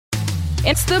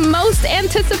It's the most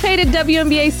anticipated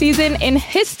WNBA season in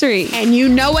history. And you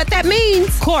know what that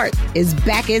means. Court is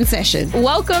back in session.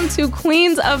 Welcome to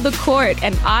Queens of the Court,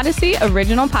 an Odyssey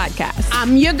original podcast.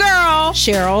 I'm your girl,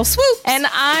 Cheryl Swoops. And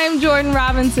I'm Jordan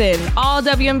Robinson. All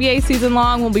WNBA season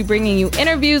long, we'll be bringing you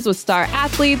interviews with star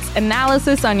athletes,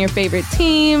 analysis on your favorite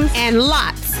teams, and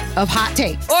lots of hot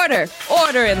takes.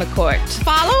 Order in the court.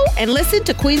 Follow and listen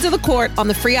to Queens of the Court on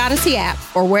the free Odyssey app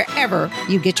or wherever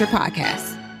you get your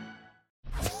podcasts.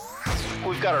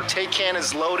 We've got our take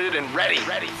cannons loaded and ready.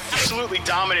 Absolutely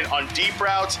dominant on deep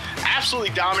routes. Absolutely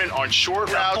dominant on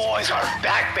short routes. The boys are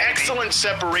back, baby. Excellent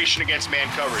separation against man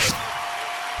coverage.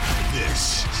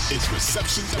 This is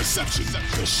Reception,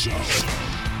 the show.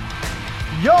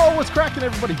 Yo, what's cracking,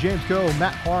 everybody? James Coe,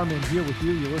 Matt Harmon here with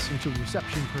you. You're listening to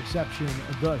Reception,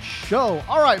 the show.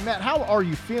 All right, Matt, how are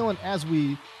you feeling as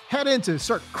we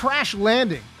start crash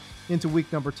landing into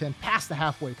week number 10, past the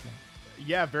halfway point?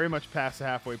 Yeah, very much past the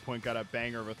halfway point. Got a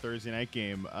banger of a Thursday night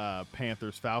game,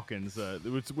 Panthers-Falcons.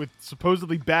 With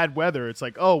supposedly bad weather, it's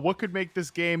like, oh, what could make this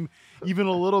game even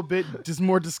a little bit just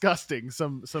more disgusting?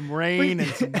 Some rain and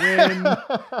some wind.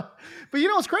 But you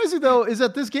know what's crazy, though, is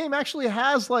that this game actually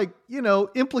has,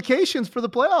 implications for the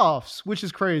playoffs, which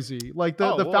is crazy. Like,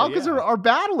 the Falcons are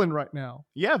battling right now.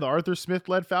 Yeah, the Arthur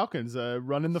Smith-led Falcons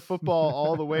running the football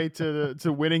all the way to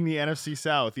winning the NFC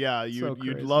South. Yeah,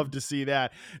 you'd love to see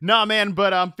that. Nah, man.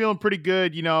 But I'm feeling pretty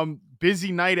good. You know,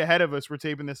 busy night ahead of us. We're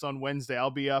taping this on Wednesday. I'll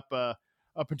be up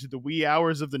into the wee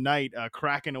hours of the night,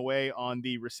 cracking away on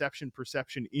the Reception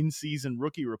Perception in-season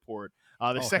rookie report,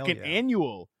 the second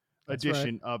annual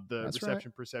edition of the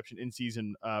Reception Perception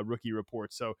in-season rookie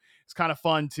report. So it's kind of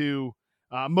fun to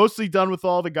mostly done with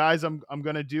all the guys I'm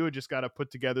going to do. I just got to put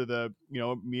together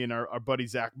me and our buddy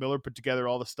Zach Miller put together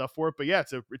all the stuff for it. But yeah,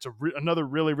 it's another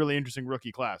really, really interesting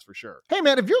rookie class for sure. Hey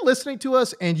man, if you're listening to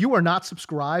us and you are not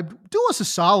subscribed, do us a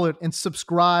solid and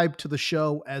subscribe to the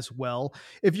show as well.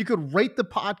 If you could rate the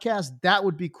podcast, that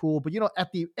would be cool. But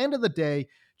at the end of the day,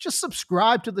 just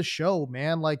subscribe to the show,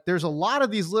 man. Like, there's a lot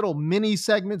of these little mini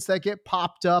segments that get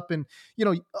popped up. And,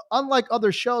 unlike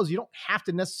other shows, you don't have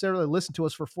to necessarily listen to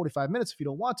us for 45 minutes if you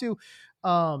don't want to.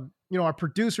 Our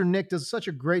producer, Nick, does such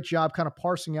a great job kind of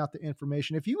parsing out the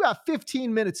information. If you have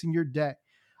 15 minutes in your day,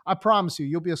 I promise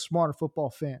you'll be a smarter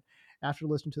football fan after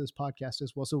listening to this podcast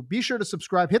as well. So be sure to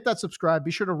subscribe, hit that subscribe, be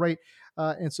sure to rate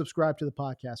and subscribe to the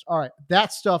podcast. All right,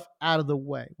 that stuff out of the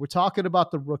way. We're talking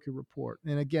about the rookie report.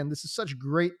 And again, this is such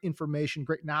great information,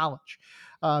 great knowledge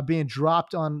being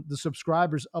dropped on the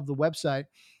subscribers of the website.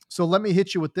 So let me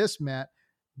hit you with this, Matt.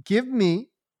 Give me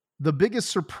the biggest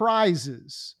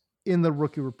surprises in the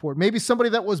rookie report. Maybe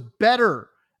somebody that was better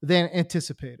than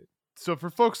anticipated. So for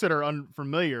folks that are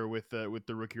unfamiliar with the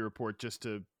rookie report, just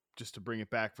to bring it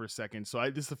back for a second. So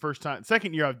this is the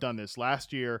second year I've done this.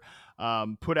 Last year,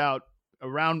 put out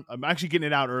I'm actually getting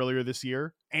it out earlier this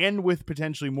year and with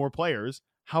potentially more players.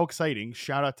 How exciting.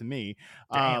 Shout out to me.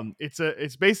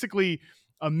 It's basically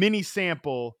a mini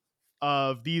sample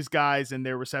of these guys and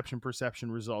their reception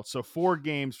perception results. So 4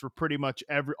 games for pretty much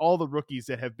all the rookies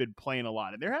that have been playing a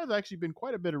lot. And there has actually been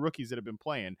quite a bit of rookies that have been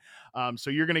playing. So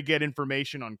you're going to get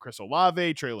information on Chris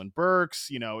Olave, Traylon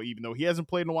Burks, even though he hasn't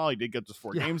played in a while, he did get those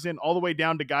 4 games in, all the way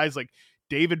down to guys like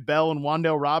David Bell and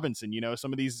Wan'Dale Robinson,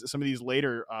 some of these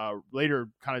later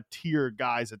kind of tier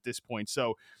guys at this point.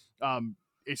 So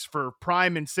it's for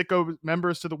Prime and Sicko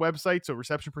members to the website. So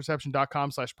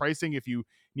receptionperception.com/pricing. If you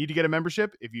need to get a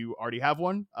membership, if you already have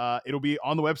one, it'll be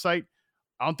on the website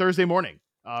on Thursday morning,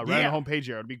 right on the homepage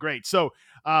here. It'll be great. So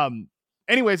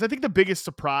anyways, I think the biggest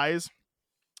surprise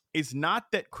is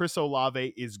not that Chris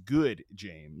Olave is good,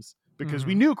 James, because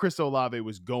we knew Chris Olave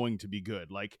was going to be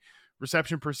good. Like,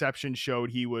 Reception Perception showed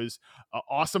he was an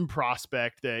awesome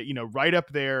prospect that, right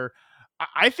up there.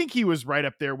 I think he was right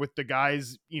up there with the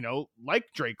guys, like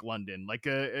Drake London, like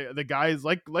the guys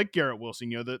like Garrett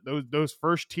Wilson, those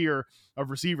first tier of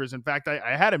receivers. In fact,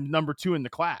 I had him number 2 in the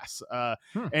class. But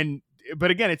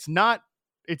again, it's not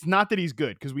that he's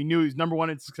good, because we knew he's number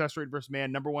 1 in success rate versus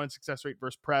man, number 1 in success rate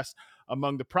versus press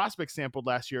among the prospects sampled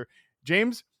last year.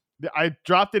 James, I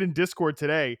dropped it in Discord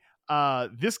today.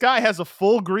 This guy has a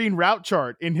full green route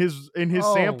chart in his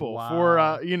sample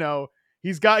for,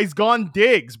 He's gone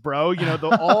Diggs, bro.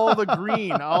 All the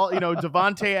green,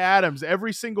 Devontae Adams,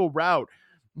 every single route.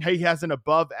 He has an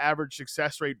above average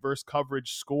success rate versus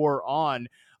coverage score on.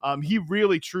 He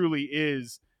really truly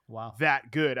is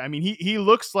that good. I mean, he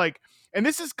looks like, and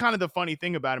this is kind of the funny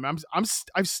thing about him.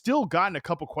 I've still gotten a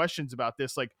couple questions about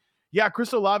this. Like, yeah,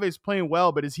 Chris Olave is playing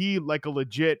well, but is he like a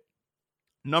legit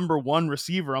number one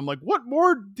receiver. I'm like, what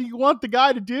more do you want the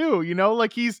guy to do? You know,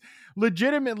 like he's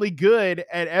legitimately good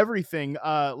at everything.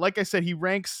 Like I said, he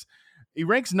ranks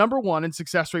number one in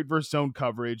success rate versus zone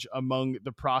coverage among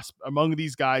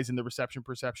these guys in the reception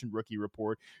perception rookie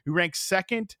report. He ranks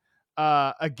second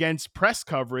against press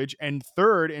coverage and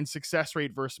third in success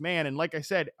rate versus man. And like I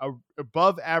said,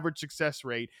 above average success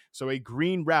rate. So a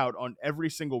green route on every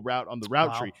single route on the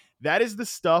route tree. That is the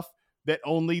stuff that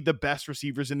only the best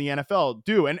receivers in the NFL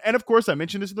do. And of course, I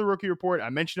mentioned this in the rookie report. I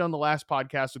mentioned it on the last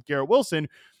podcast with Garrett Wilson.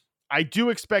 I do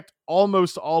expect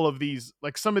almost all of these,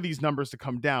 like some of these numbers to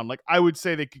come down. Like I would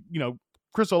say that, you know,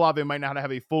 Chris Olave might not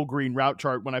have a full green route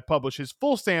chart when I publish his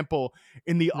full sample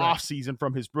in the offseason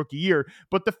from his rookie year.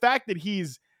 But the fact that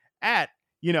he's at,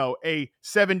 you know, a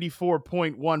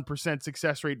 74.1%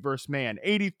 success rate versus man,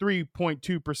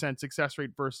 83.2% success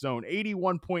rate versus zone,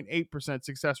 81.8%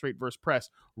 success rate versus press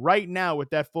right now with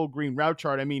that full green route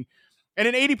chart. I mean, and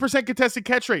an 80% contested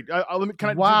catch rate. Let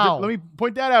me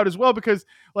point that out as well, because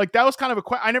like that was kind of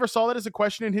I never saw that as a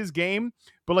question in his game,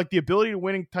 but like the ability to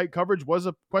win in tight coverage was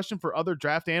a question for other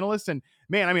draft analysts. And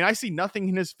man, I mean, I see nothing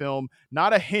in his film,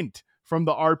 not a hint from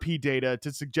the RP data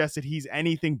to suggest that he's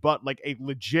anything but like a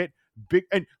legit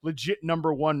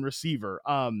number one receiver.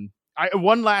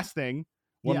 One last thing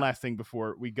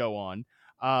before we go on.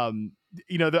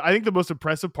 You know, I think the most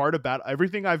impressive part about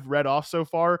everything I've read off so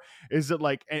far is that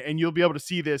like, and you'll be able to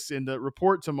see this in the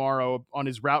report tomorrow on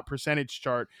his route percentage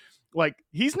chart. Like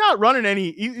he's not running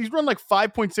he's run like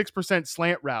 5.6%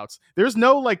 slant routes. There's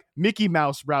no like Mickey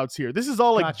Mouse routes here. This is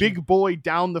all like big boy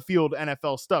down the field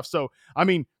NFL stuff. So, I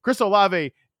mean, Chris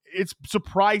Olave, it's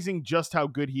surprising just how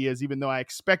good he is, even though I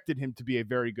expected him to be a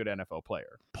very good NFL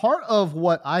player. Part of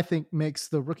what I think makes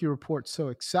the rookie report so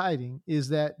exciting is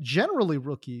that generally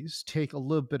rookies take a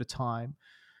little bit of time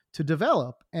to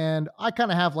develop. And I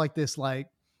kind of have like this, like,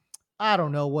 I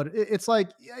don't know what it's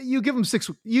like. You give them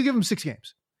 6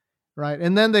 games. Right.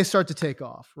 And then they start to take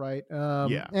off. Right.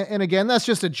 And again, that's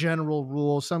just a general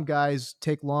rule. Some guys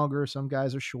take longer. Some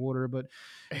guys are shorter, but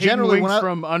generally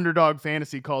from Underdog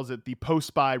Fantasy calls it the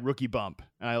post-buy rookie bump.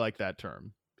 And I like that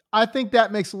term. I think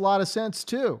that makes a lot of sense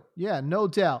too. Yeah, no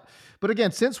doubt. But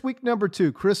again, since week number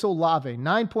 2, Chris Olave,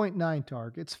 9.9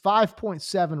 targets,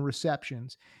 5.7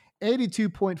 receptions,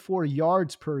 82.4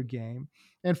 yards per game,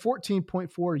 and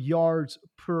 14.4 yards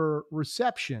per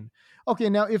reception. Okay,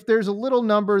 now if there's a little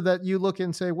number that you look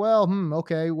and say, well,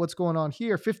 okay, what's going on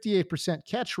here? 58%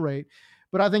 catch rate.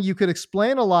 But I think you could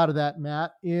explain a lot of that,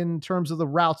 Matt, in terms of the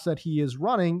routes that he is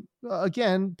running.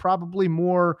 Again, probably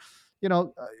more, you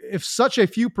know, if such a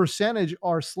few percentage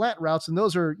are slant routes, and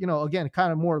those are, you know, again,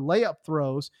 kind of more layup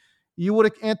throws, you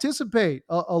would anticipate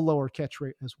a lower catch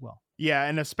rate as well. Yeah,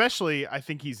 and especially I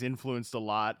think he's influenced a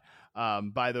lot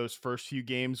by those first few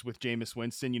games with Jameis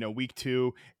Winston. You know, week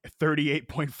 2,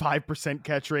 38.5%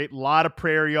 catch rate, a lot of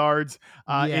prayer yards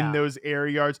in those air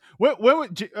yards.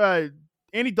 When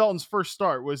Andy Dalton's first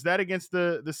start, was that against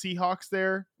the Seahawks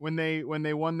there when they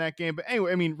won that game? But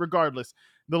anyway, I mean, regardless,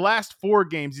 the last 4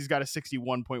 games he's got a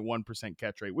 61.1%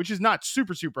 catch rate, which is not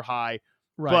super, super high.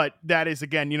 Right. But that is,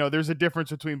 again, you know, there's a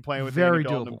difference between playing with Andy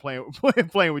Dalton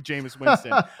and playing with Jameis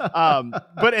Winston.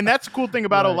 And that's the cool thing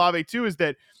about Olave too, is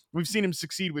that we've seen him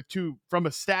succeed with from a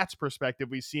stats perspective,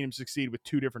 we've seen him succeed with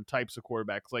 2 different types of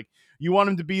quarterbacks. Like you want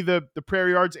him to be the prayer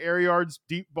yards, air yards,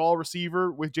 deep ball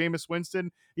receiver with Jameis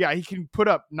Winston. Yeah, he can put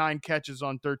up 9 catches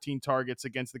on 13 targets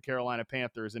against the Carolina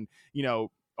Panthers and, you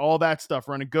know, all that stuff,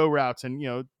 running go routes and, you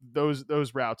know,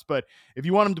 those routes. But if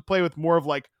you want him to play with more of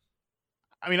like,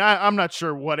 I mean, I'm not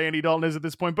sure what Andy Dalton is at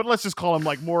this point, but let's just call him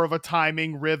like more of a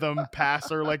timing rhythm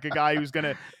passer, like a guy who's going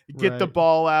to get the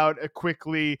ball out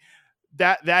quickly.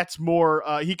 That's more,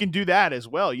 he can do that as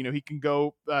well. You know, he can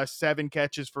go 7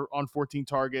 catches on 14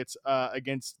 targets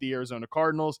against the Arizona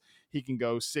Cardinals. He can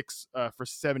go 6 for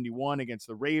 71 against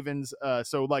the Ravens.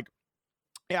 So like,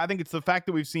 yeah, I think it's the fact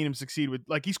that we've seen him succeed with,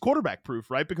 like, he's quarterback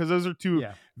proof, right? Because those are 2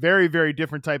 very, very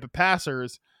different type of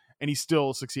passers. And he's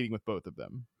still succeeding with both of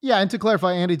them. Yeah, and to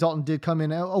clarify, Andy Dalton did come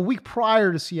in a week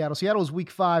prior to Seattle. Seattle was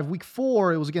week 5. Week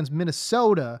 4, it was against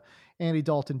Minnesota. Andy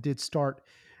Dalton did start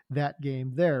that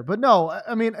game there. But no,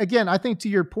 I mean, again, I think to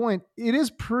your point, it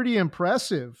is pretty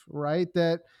impressive, right,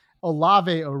 that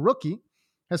Olave, a rookie,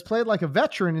 has played like a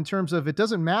veteran in terms of it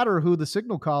doesn't matter who the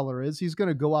signal caller is. He's going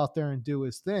to go out there and do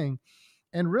his thing.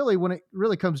 And really, when it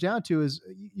really comes down to is,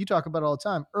 you talk about it all the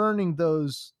time, earning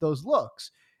those looks.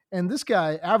 And this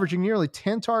guy averaging nearly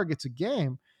 10 targets a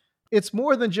game, it's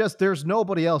more than just there's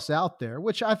nobody else out there,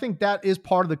 which I think that is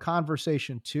part of the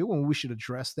conversation too, and we should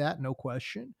address that, no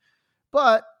question.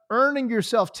 But earning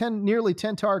yourself nearly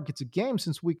 10 targets a game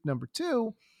since week number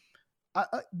 2,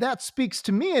 that speaks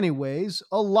to me anyways,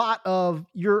 a lot of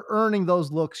you're earning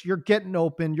those looks, you're getting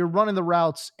open, you're running the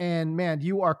routes, and man,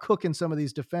 you are cooking some of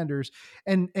these defenders.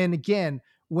 And again,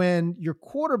 when your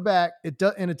quarterback, it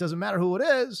doesn't matter who it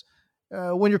is,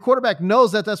 when your quarterback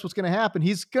knows that that's what's going to happen,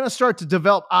 he's going to start to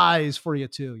develop eyes for you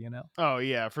too, you know? Oh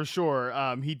yeah, for sure.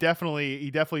 He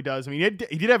definitely does. I mean,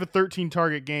 he did have a 13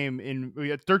 target game we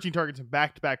had 13 targets in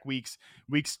back-to-back weeks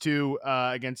 2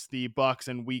 against the Bucks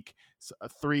and week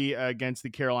 3 against the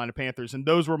Carolina Panthers. And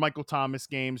those were Michael Thomas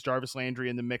games, Jarvis Landry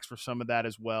in the mix for some of that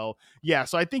as well. Yeah.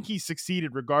 So I think he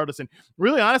succeeded regardless. And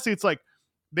really, honestly, it's like,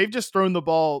 they've just thrown the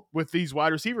ball with these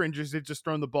wide receiver injuries. They've just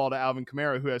thrown the ball to Alvin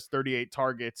Kamara, who has 38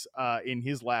 targets in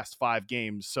his last 5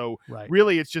 games. So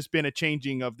really, it's just been a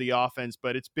changing of the offense,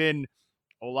 but it's been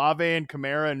Olave and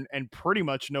Kamara and pretty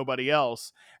much nobody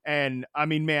else. And I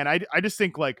mean, man, I just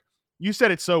think, like you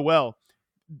said it so well,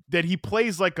 that he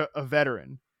plays like a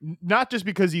veteran, not just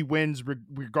because he wins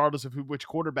regardless of which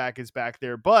quarterback is back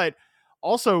there, but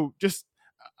also just,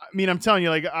 I mean, I'm telling you,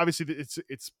 like, obviously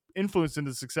it's influence in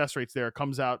the success rates there. It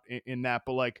comes out in that,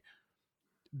 but like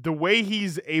the way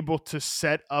he's able to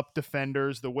set up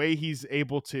defenders, the way he's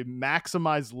able to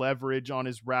maximize leverage on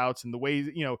his routes, and the way,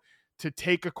 you know, to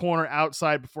take a corner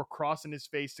outside before crossing his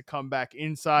face to come back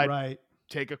inside,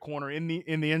 take a corner in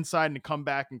the inside and to come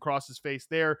back and cross his face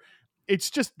there. It's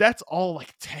just, that's all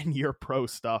like 10-year pro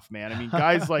stuff, man. I mean,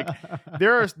 guys, like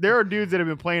there are dudes that have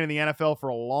been playing in the NFL for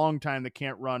a long time that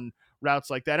can't run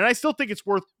routes like that. And I still think it's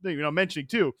worth, you know, mentioning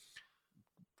too.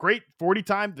 Great 40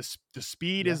 time. The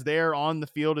speed is there on the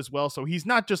field as well. So he's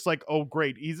not just like, oh,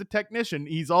 great, he's a technician.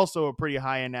 He's also a pretty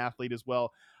high end athlete as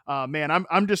well. Man,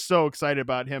 I'm just so excited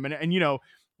about him. And you know,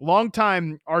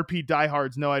 longtime RP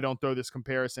diehards know I don't throw this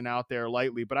comparison out there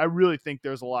lightly, but I really think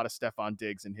there's a lot of Stephon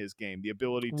Diggs in his game. The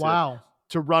ability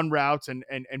to run routes and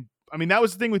I mean, that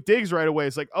was the thing with Diggs right away.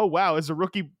 It's like, oh wow, as a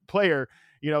rookie player,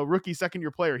 you know, rookie second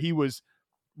year player, he was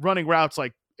running routes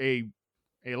like a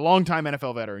longtime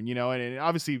NFL veteran, you know, and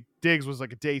obviously Diggs was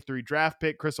like a day 3 draft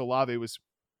pick. Chris Olave was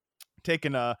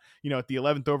taken, you know, at the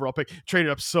 11th overall pick, traded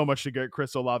up so much to get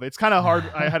Chris Olave. It's kind of hard.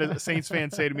 I had a Saints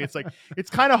fan say to me, it's like, it's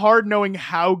kind of hard knowing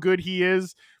how good he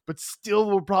is, but still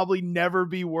will probably never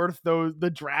be worth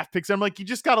the draft picks. I'm like, you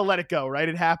just got to let it go, right?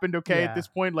 It happened. Okay. At this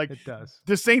point, like, it does.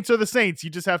 The Saints are the Saints.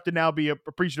 You just have to now be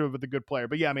appreciative of the good player.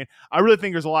 But yeah, I mean, I really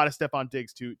think there's a lot of Stephon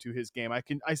Diggs to his game.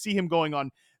 I see him going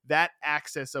on that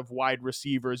axis of wide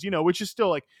receivers, you know, which is still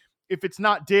like, if it's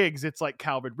not Diggs, it's like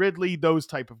Calvin Ridley, those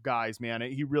type of guys, man.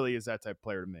 He really is that type of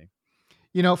player to me.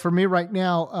 You know, for me right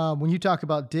now, when you talk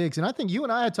about Diggs, and I think you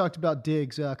and I had talked about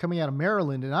Diggs coming out of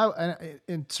Maryland,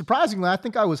 and surprisingly, I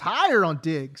think I was higher on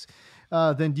Diggs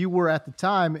than you were at the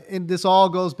time. And this all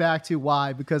goes back to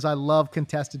why, because I love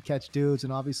contested catch dudes,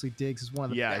 and obviously Diggs is one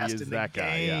of the best in the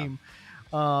game.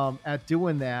 At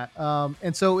doing that.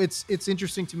 And so it's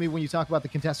interesting to me when you talk about the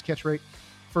contested catch rate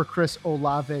for Chris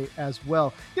Olave as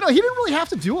well. You know, he didn't really have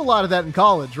to do a lot of that in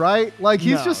college, right? Like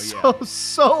he's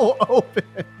so open.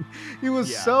 He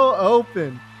was so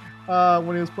open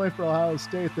when he was playing for Ohio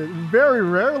State that very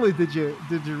rarely did you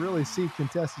really see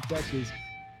contested catches.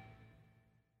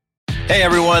 Hey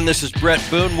everyone, this is Brett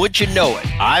Boone. Would you know it?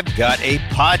 I've got a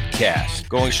podcast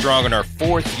going strong in our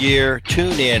 4th year.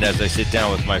 Tune in as I sit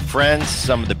down with my friends,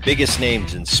 some of the biggest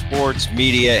names in sports,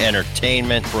 media,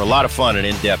 entertainment, for a lot of fun and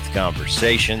in-depth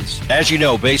conversations. As you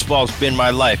know, baseball's been my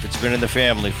life. It's been in the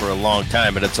family for a long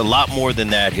time, but it's a lot more than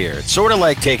that here. It's sort of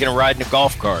like taking a ride in a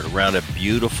golf cart around a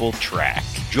beautiful track.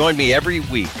 Join me every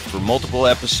week for multiple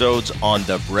episodes on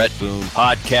the Brett Boone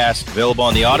Podcast, available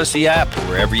on the Odyssey app or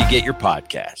wherever you get your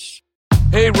podcasts.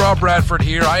 Hey, Rob Bradford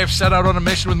here. I have set out on a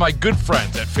mission with my good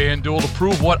friends at FanDuel to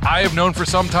prove what I have known for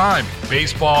some time.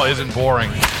 Baseball isn't boring.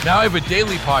 Now I have a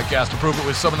daily podcast to prove it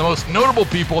with some of the most notable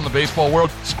people in the baseball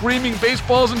world, screaming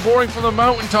baseball isn't boring from the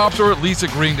mountaintops, or at least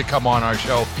agreeing to come on our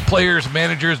show. Players,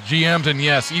 managers, GMs, and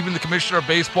yes, even the commissioner of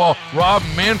baseball, Rob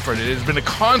Manfred. It has been a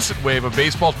constant wave of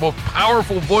baseball's most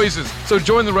powerful voices. So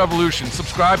join the revolution.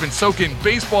 Subscribe and soak in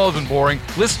Baseball Isn't Boring.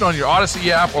 Listen on your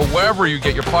Odyssey app or wherever you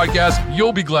get your podcast.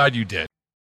 You'll be glad you did.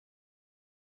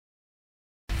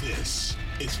 This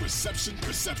is Reception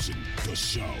Perception, the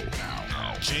show.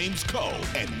 Now, James Cole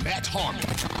and Matt Harmon.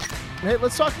 Hey,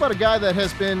 let's talk about a guy that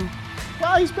has been,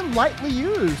 well, he's been lightly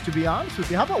used, to be honest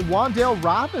with you. How about Wan'Dale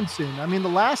Robinson? I mean, the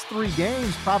last 3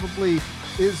 games probably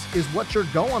is what you're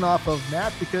going off of,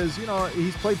 Matt, because, you know,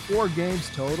 he's played 4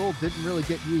 games total, didn't really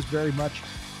get used very much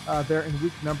there in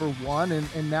week number 1,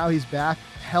 and now he's back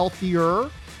healthier.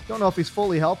 Don't know if he's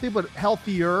fully healthy, but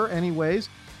healthier anyways.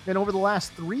 And over the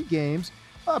last 3 games,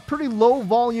 a pretty low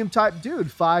volume type dude,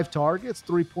 5 targets,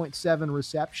 3.7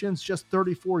 receptions, just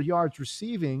 34 yards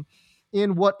receiving.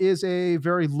 in what is a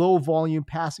very low volume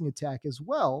passing attack as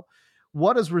well.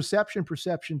 What does reception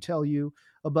perception tell you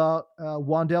about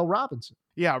Wan'Dale Robinson?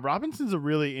 Yeah, Robinson's a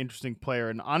really interesting player.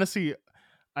 And honestly,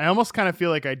 I almost kind of feel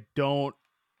like I don't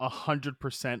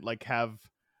 100% like have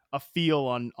a feel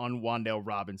on Wan'Dale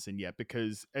Robinson yet,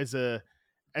 because as a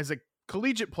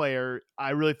collegiate player, I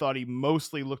really thought he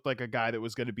mostly looked like a guy that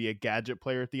was going to be a gadget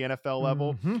player at the NFL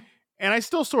level. Mm-hmm. And I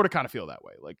still sort of kind of feel that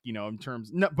way, like, you know, in terms,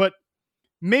 no, but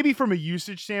maybe from a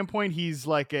usage standpoint, he's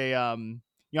like a,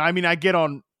 you know, I mean, I get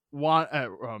on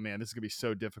oh man, this is gonna be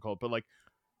so difficult, but like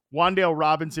Wan'Dale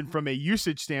Robinson from a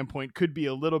usage standpoint could be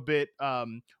a little bit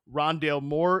Rondale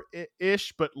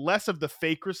Moore-ish, but less of the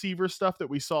fake receiver stuff that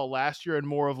we saw last year and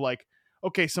more of like,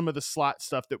 okay, some of the slot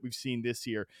stuff that we've seen this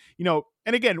year. You know,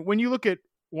 and again, when you look at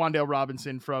Wan'Dale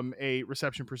Robinson from a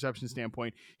reception perception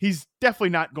standpoint, he's definitely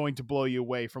not going to blow you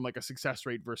away from like a success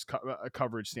rate versus a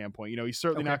coverage standpoint. You know, he's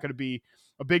certainly not going to be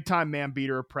a big time man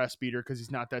beater or press beater because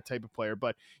he's not that type of player,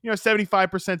 but you know,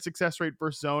 75% success rate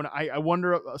versus zone. I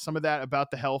wonder some of that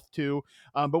about the health too.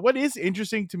 But what is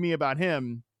interesting to me about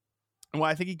him, and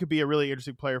why I think he could be a really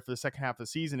interesting player for the second half of the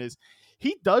season, is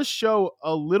he does show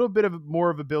a little bit of more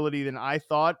of ability than I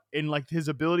thought in like his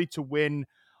ability to win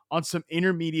on some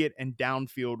intermediate and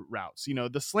downfield routes. You know,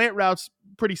 the slant routes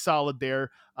pretty solid there,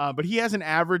 but he has an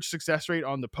average success rate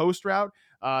on the post route.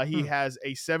 He has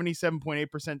a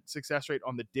 77.8% success rate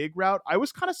on the dig route. I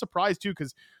was kind of surprised too,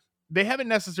 because they haven't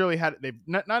necessarily they've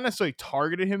not necessarily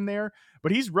targeted him there,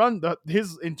 but he's run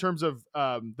in terms of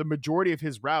the majority of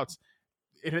his routes,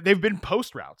 they've been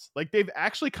post routes. Like they've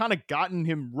actually kind of gotten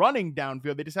him running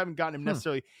downfield. They just haven't gotten him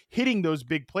necessarily hitting those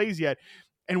big plays yet.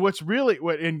 And what's really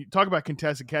and you talk about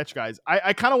contested catch, guys,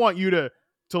 I kind of want you to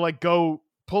like go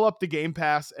pull up the Game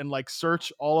Pass and like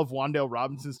search all of Wan'Dale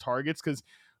Robinson's targets. Cause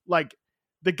like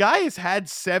the guy has had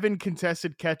 7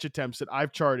 contested catch attempts that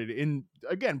I've charted in,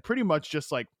 again, pretty much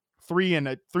just like 3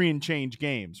 and change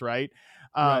games. Right.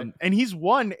 And he's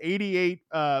won 88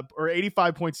 or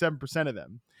 85.7% of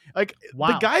them. Like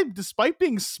the guy, despite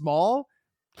being small,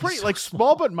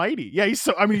 small but mighty. Yeah, he's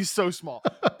so small,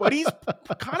 but he's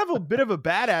kind of a bit of a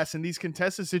badass in these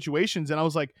contested situations. And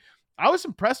I was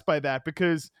impressed by that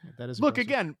because look,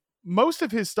 again, most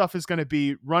of his stuff is going to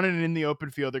be running in the open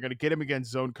field. They're going to get him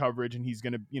against zone coverage and he's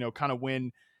going to, you know, kind of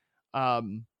win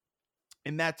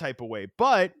in that type of way.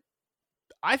 But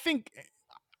I think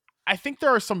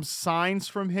there are some signs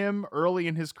from him early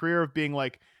in his career of being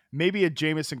like, maybe a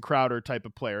Jamison Crowder type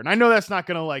of player. And I know that's not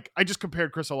going to like, I just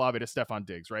compared Chris Olave to Stephon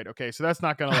Diggs, right? Okay. So that's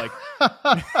not going to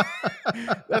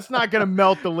like, that's not going to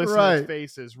melt the listeners'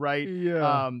 faces, right?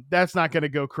 Yeah. That's not going to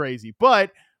go crazy.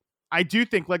 But I do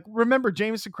think, like, remember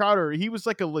Jamison Crowder, he was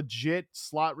like a legit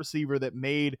slot receiver that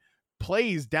made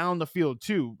plays down the field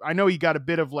too. I know he got a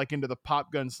bit of like into the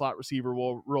pop gun slot receiver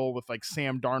role with like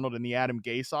Sam Darnold and the Adam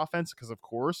Gase offense, because of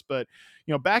course, but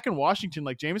you know, back in Washington,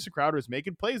 like Jamison Crowder is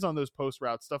making plays on those post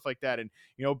routes, stuff like that. And,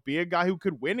 you know, be a guy who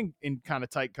could win in kind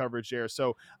of tight coverage there.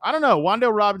 So I don't know,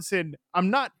 Wan'Dale Robinson, I'm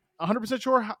not 100%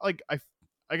 sure how, like I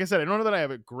said, I don't know that I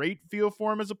have a great feel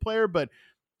for him as a player, but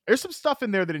there's some stuff in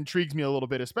there that intrigues me a little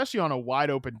bit, especially on a wide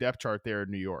open depth chart there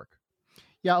in New York.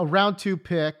 Yeah, a round 2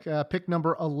 pick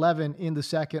number 11 in the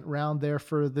second round there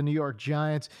for the New York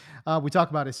Giants. We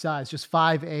talk about his size, just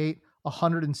 5'8",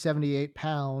 178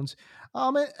 pounds.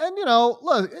 And you know,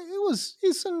 look,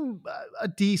 he's a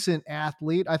decent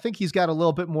athlete. I think he's got a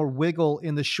little bit more wiggle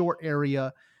in the short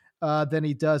area than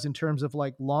he does in terms of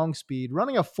like long speed.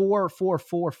 Running a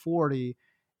 4.44 40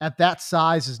 at that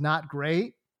size is not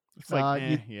great. It's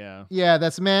like, yeah,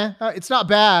 that's meh. It's not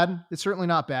bad. It's certainly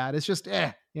not bad. It's just,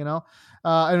 you know,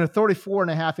 and a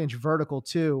 34.5-inch vertical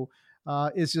too,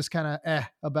 is just kind of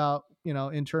about, you know,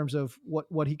 in terms of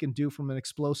what he can do from an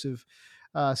explosive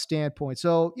standpoint.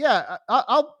 So yeah,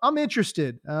 I'm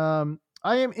interested. I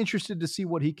am interested to see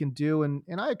what he can do. And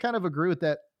I kind of agree with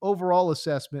that overall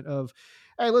assessment of,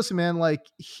 hey, listen, man, like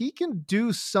he can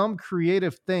do some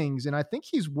creative things. And I think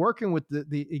he's working with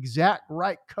the exact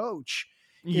right coach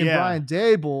in Brian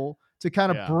Daboll to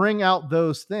kind of bring out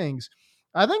those things.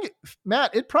 I think,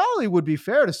 Matt, it probably would be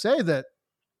fair to say that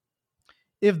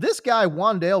if this guy,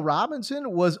 Wan'Dale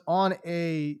Robinson, was on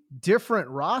a different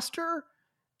roster,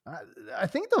 I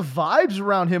think the vibes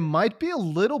around him might be a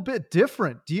little bit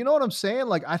different. Do you know what I'm saying?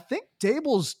 Like, I think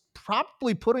Daboll's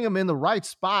probably putting him in the right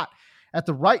spot at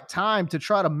the right time to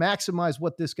try to maximize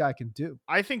what this guy can do.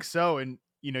 I think so. And,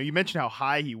 you know, you mentioned how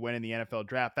high he went in the NFL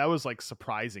draft. That was like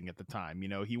surprising at the time. You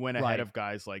know, he went ahead of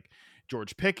guys like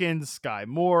George Pickens, Sky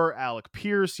Moore, Alec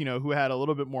Pierce, you know, who had a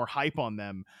little bit more hype on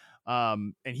them.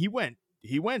 And he went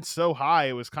so high.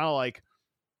 It was kind of like,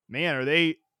 man, are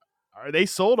they are they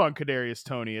sold on Kadarius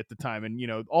Toney at the time? And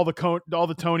all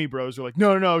the Toney bros are like,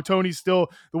 no, Toney's still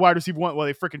the wide receiver one. Well,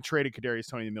 they freaking traded Kadarius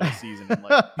Toney in the middle of the season. And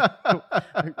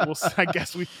I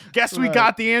guess we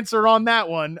got the answer on that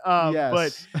one.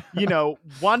 Yes. But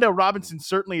Wan'Dale Robinson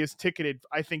certainly is ticketed,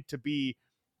 I think, to be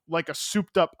like a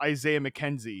souped up Isaiah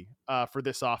McKenzie for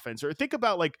this offense. Or think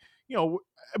about and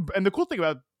the cool thing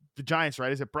about the Giants,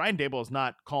 right, is that Brian Daboll is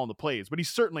not calling the plays, but he's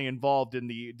certainly involved in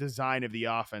the design of the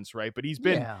offense, right? But he's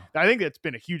been, I think that's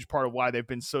been a huge part of why they've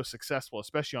been so successful,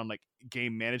 especially on like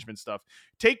game management stuff.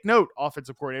 Take note,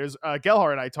 offensive coordinators.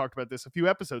 Gelhar and I talked about this a few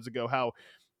episodes ago, how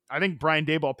I think Brian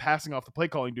Daboll passing off the play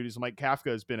calling duties to Mike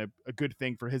Kafka has been a good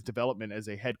thing for his development as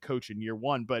a head coach in year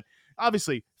one. But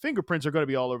obviously, fingerprints are going to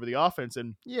be all over the offense.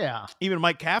 And even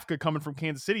Mike Kafka coming from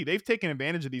Kansas City, they've taken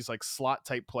advantage of these like slot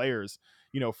type players,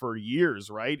 for years,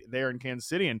 right there in Kansas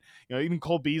City. And, even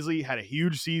Cole Beasley had a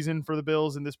huge season for the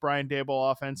Bills in this Brian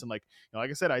Daboll offense. And like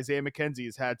I said, Isaiah McKenzie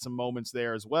has had some moments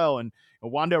there as well. And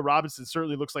Wan'Dale Robinson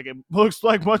certainly looks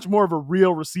like much more of a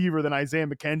real receiver than Isaiah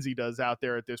McKenzie does out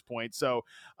there at this point. So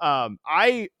I'm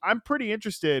pretty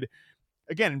interested.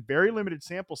 Again, very limited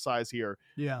sample size here.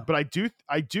 Yeah. But I do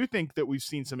think that we've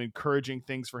seen some encouraging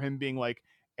things for him being like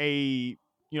a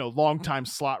long-time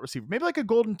slot receiver, maybe like a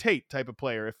Golden Tate type of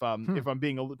player. If I'm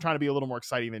trying to be a little more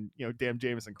exciting than damn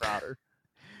Jamison Crowder.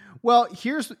 Well,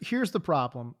 here's the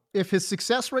problem. If his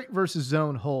success rate versus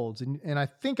zone holds, and I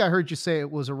think I heard you say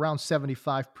it was around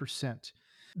 75%,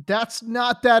 that's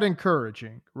not that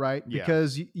encouraging, right? Yeah.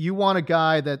 Because you want a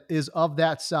guy that is of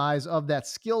that size, of that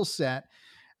skill set.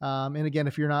 And again,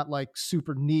 if you're not like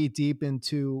super knee deep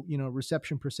into,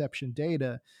 reception perception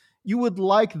data, you would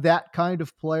like that kind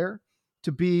of player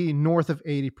to be north of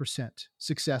 80%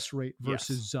 success rate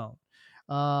versus zone.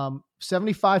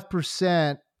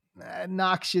 75%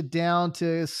 knocks you down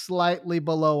to slightly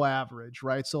below average,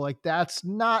 right? So like that's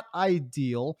not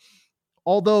ideal.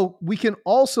 Although we can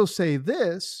also say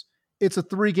this, it's a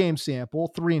 3-game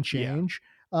sample, 3 and change.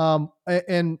 And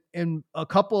a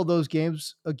couple of those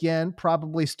games, again,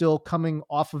 probably still coming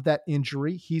off of that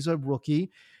injury. He's a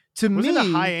rookie. Was it a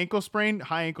high ankle sprain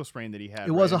that he had?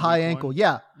 It was a high ankle.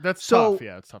 Yeah. That's tough.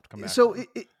 Yeah. It's tough to come back. So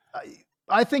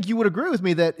I think you would agree with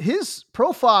me that his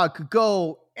profile could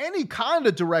go any kind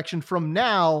of direction from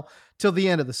now till the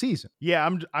end of the season. Yeah.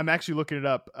 I'm actually looking it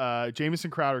up.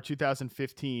 Jamison Crowder,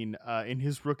 2015, in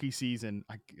his rookie season,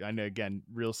 I know, again,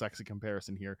 real sexy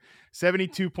comparison here,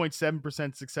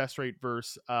 72.7% success rate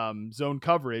versus zone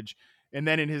coverage. And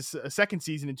then in his second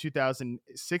season in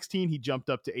 2016, he jumped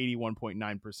up to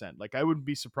 81.9%. Like, I wouldn't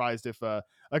be surprised if a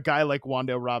guy like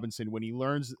Wan'Dale Robinson, when he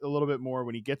learns a little bit more,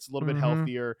 when he gets a little bit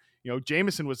healthier,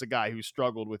 Jamison was a guy who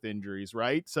struggled with injuries,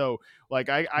 right? So like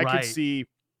I could see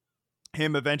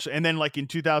him eventually. And then like in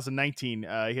 2019,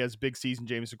 he has a big season,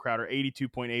 Jamison Crowder,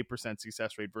 82.8%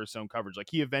 success rate versus zone coverage. Like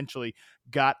he eventually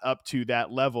got up to that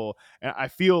level. And I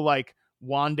feel like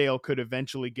Wan'Dale could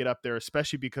eventually get up there,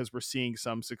 especially because we're seeing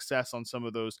some success on some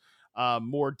of those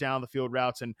more down the field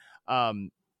routes. And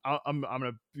I'm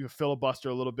going to filibuster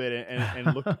a little bit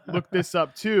and look this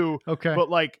up too. Okay. But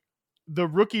like the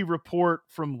rookie report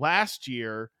from last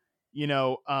year,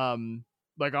 like I'm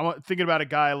thinking about a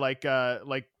guy like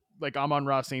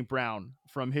Amon-Ra St. Brown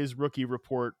from his rookie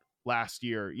report last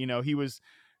year. He was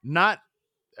not.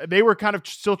 They were kind of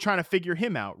still trying to figure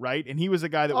him out, right? And he was a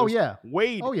guy that was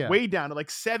way down to like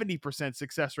 70%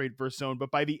 success rate versus zone.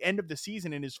 But by the end of the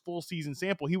season, in his full season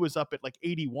sample, he was up at like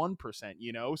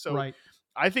 81%, So right.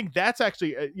 I think that's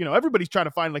actually, everybody's trying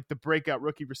to find like the breakout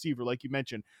rookie receiver, like you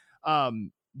mentioned.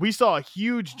 We saw a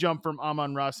huge jump from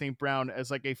Amon-Ra St. Brown as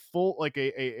like a full, like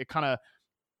a kind of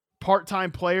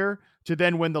part-time player to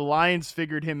then when the Lions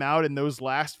figured him out in those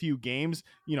last few games,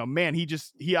 man,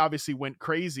 he obviously went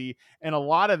crazy. And a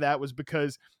lot of that was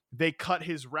because they cut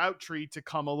his route tree to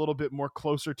come a little bit more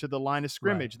closer to the line of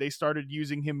scrimmage. Right. They started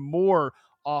using him more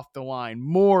off the line,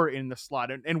 more in the slot.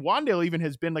 And Wan'Dale even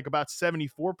has been like about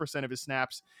 74% of his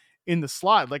snaps in the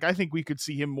slot. Like I think we could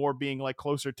see him more being like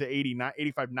closer to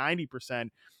 85, 90%.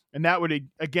 And that would,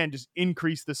 again, just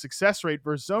increase the success rate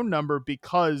versus zone number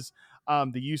because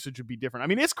the usage would be different. I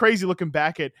mean, it's crazy looking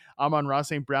back at Amon-Ra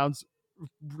St. Brown's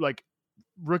like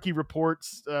rookie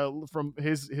reports from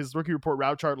his rookie report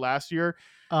route chart last year.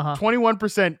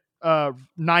 21%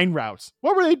 9 routes.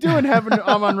 What were they doing having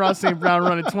Amon-Ra St. Brown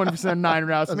running 20% 9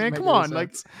 routes? Man, come on.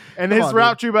 Like, and his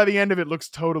route tree by the end of it looks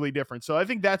totally different. So I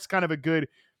think that's kind of a good.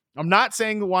 I'm not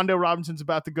saying that Wan'Dale Robinson's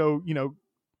about to go,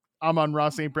 Amon-Ra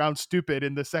St. Brown stupid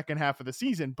in the second half of the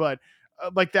season, but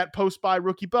like that post-bye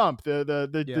rookie bump,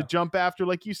 the jump after,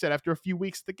 like you said, after a few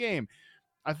weeks of the game,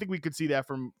 I think we could see that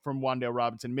from Wan'Dale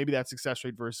Robinson. Maybe that success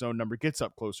rate versus zone number gets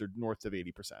up closer north of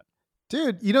 80%.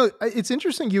 Dude, it's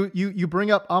interesting you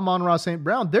bring up Amon-Ra St.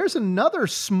 Brown. There's another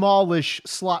smallish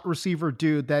slot receiver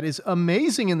dude that is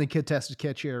amazing in the contested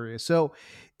catch area. So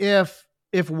if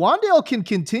Wan'Dale can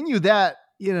continue that,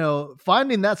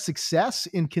 finding that success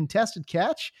in contested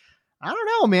catch, I don't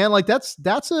know, man. Like that's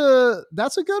a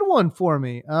good one for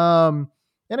me.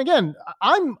 And again,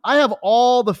 I have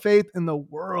all the faith in the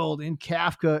world in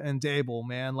Kafka and Dable,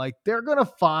 man. Like they're going to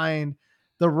find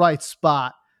the right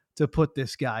spot to put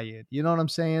this guy in. You know what I'm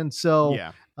saying? So,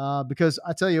 yeah. Because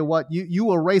I tell you what,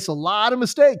 you erase a lot of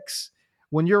mistakes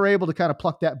when you're able to kind of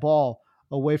pluck that ball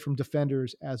away from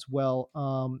defenders as well.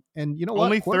 And you know what?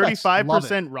 Only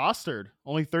 35% rostered.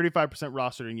 Only 35%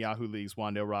 rostered in Yahoo leagues.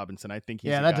 Wan'Dale Robinson. I think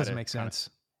he's that doesn't make sense.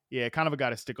 Kind of a guy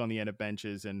to stick on the end of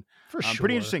benches, and for sure.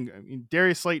 Pretty interesting. I mean,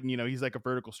 Darius Slayton, he's like a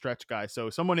vertical stretch guy. So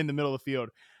someone in the middle of the field,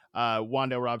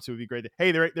 Wan'Dale Robinson would be great.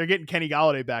 Hey, they're getting Kenny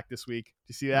Galladay back this week. Do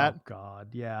you see that? Oh God,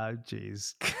 yeah,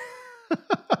 jeez.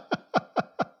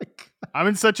 I'm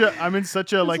in such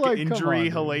a like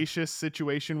injury hellacious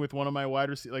situation with one of my wide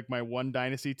receivers, like my one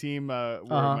dynasty team, where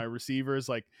my receivers,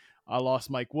 like I lost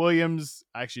Mike Williams.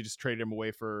 I actually just traded him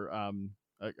away for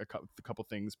a couple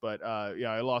things, but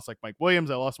I lost like Mike Williams.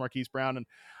 I lost Marquise Brown, and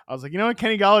I was like,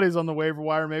 Kenny Galladay's on the waiver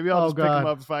wire. Maybe I'll just pick him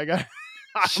up if I got.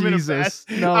 Jesus,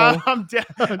 no, I'm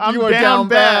down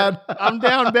bad. I'm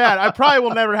down bad. I probably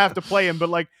will never have to play him, but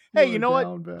like, hey, you know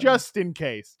what? Bad. Just in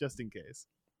case.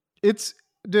 It's,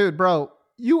 dude, bro,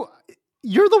 you're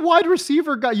the wide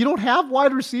receiver guy. You don't have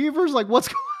wide receivers. Like, what's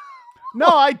going on?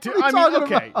 No, I do. I mean,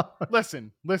 okay. About?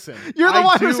 Listen. You're the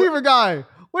wide receiver guy.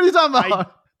 What are you talking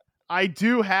about? I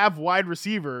do have wide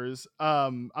receivers.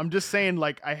 I'm just saying,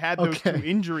 like, I had those two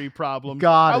injury problems.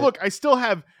 I still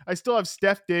have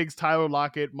Steph Diggs, Tyler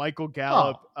Lockett, Michael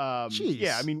Gallup.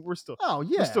 Yeah, I mean, we're still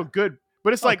good.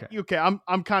 But it's like, okay,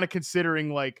 I'm kind of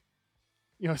considering like,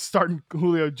 starting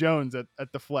Julio Jones at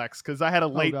the flex, because I had a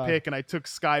late pick and I took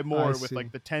Sky Moore with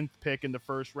like the 10th pick in the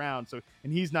first round. So,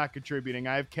 and he's not contributing.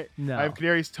 I have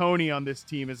Kadarius Toney on this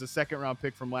team as a second round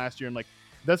pick from last year, and like.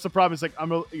 That's the problem. It's like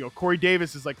Corey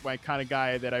Davis is like my kind of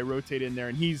guy that I rotate in there,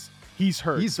 and he's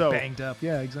hurt. He's banged up.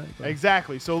 Yeah, exactly.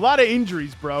 Exactly. So a lot of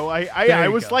injuries, bro. I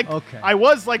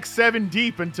was like 7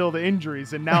 deep until the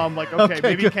injuries, and now I'm like,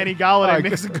 maybe Kenny Galladay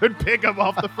makes a good pickup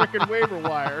off the freaking waiver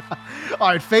wire. All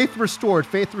right, faith restored.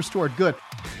 Good.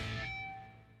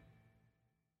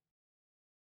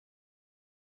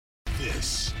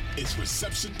 This is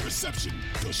Reception,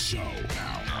 the show.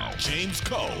 Now, James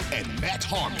Cole and Matt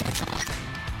Harmon.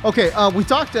 Okay, we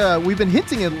talked. We've been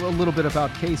hinting a little bit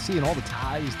about KC and all the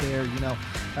ties there. You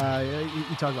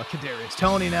talk about Kadarius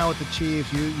Toney now with the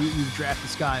Chiefs. You've drafted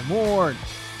Sky Moore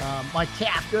and Mike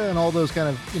Kafka and all those kind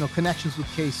of connections with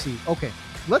KC. Okay,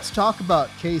 let's talk about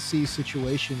KC's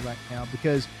situation right now,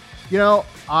 because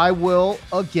I will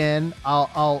again.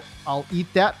 I'll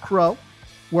eat that crow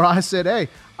where I said, hey,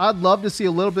 I'd love to see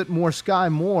a little bit more Sky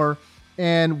Moore.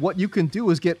 And what you can do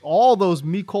is get all those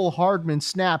Mecole Hardman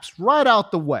snaps right out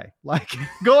the way. Like,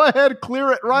 go ahead,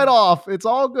 clear it right off. It's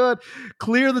all good.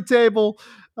 Clear the table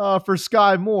for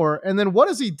Sky Moore. And then what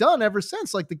has he done ever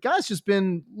since? Like, the guy's just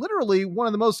been literally one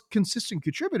of the most consistent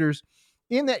contributors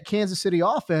in that Kansas City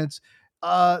offense.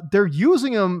 They're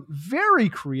using him very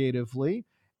creatively.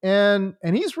 And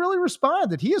he's really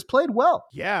responded. He has played well.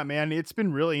 Yeah, man. It's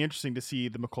been really interesting to see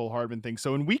the Mecole Hardman thing.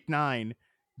 So in week 9,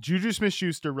 Juju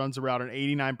Smith-Schuster runs around on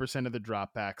 89% of the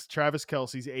dropbacks. Travis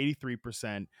Kelce's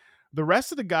 83%. The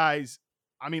rest of the guys,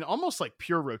 I mean, almost like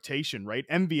pure rotation, right?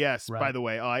 MVS, right. By the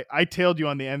way, I tailed you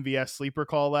on the MVS sleeper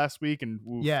call last week, and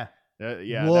oof,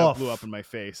 that blew up in my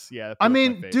face. Yeah, I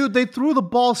mean, dude, they threw the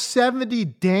ball 70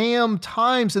 damn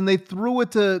times, and they threw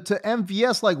it to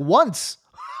MVS like once.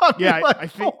 I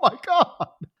think. Oh my god!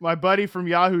 My buddy from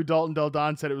Yahoo, Dalton Del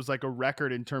Don, said it was like a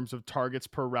record in terms of targets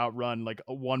per route run, like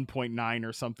a 1.9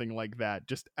 or something like that.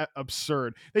 Just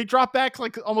absurd. They dropped back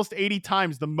like almost 80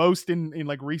 times, the most in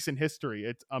like recent history.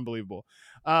 It's unbelievable.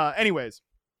 Anyways,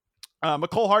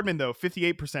 Mecole Hardman though,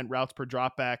 58% routes per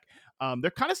dropback. They're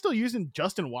kind of still using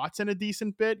Justin Watson a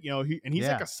decent bit, he's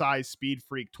like a size speed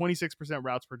freak. 26%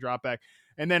 routes per dropback,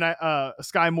 and then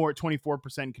Sky Moore at 24%,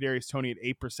 Kadarius Toney at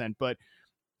 8%, but.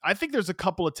 I think there's a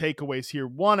couple of takeaways here.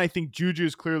 One, I think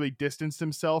Juju's clearly distanced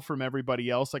himself from everybody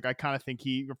else. Like, I kind of think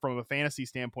he, from a fantasy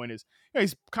standpoint, is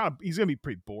he's going to be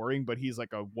pretty boring, but he's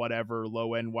like a whatever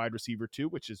low end wide receiver too,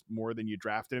 which is more than you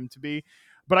drafted him to be.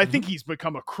 But I think he's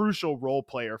become a crucial role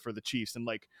player for the Chiefs. And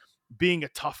like, being a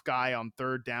tough guy on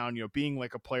third down, being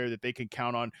like a player that they can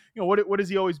count on. What has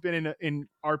he always been in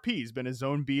RP? He's been a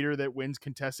zone beater that wins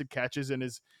contested catches and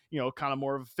is, kind of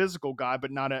more of a physical guy,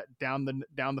 but not a down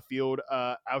the field,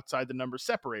 outside the number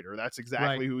separator. That's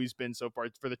exactly who he's been so far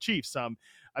for the Chiefs. I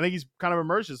think he's kind of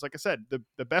emerged as, like I said,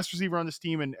 the best receiver on this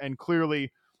team, and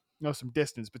clearly, some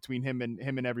distance between him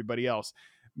and everybody else.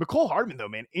 Mecole Hardman, though,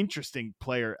 man, interesting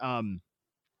player.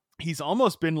 He's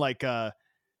almost been like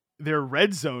their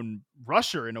red zone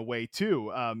rusher in a way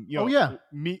too.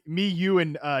 Me, you,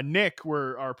 and Nick,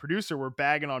 our producer, were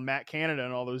bagging on Matt Canada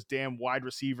and all those damn wide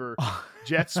receiver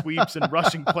jet sweeps and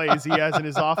rushing plays he has in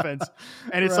his offense.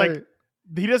 And it's like,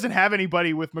 he doesn't have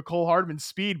anybody with Mecole Hardman's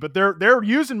speed, but they're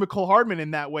using Mecole Hardman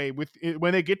in that way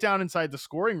when they get down inside the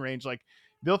scoring range. Like,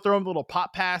 they'll throw him little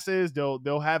pop passes.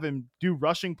 They'll have him do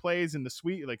rushing plays in the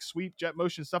sweep jet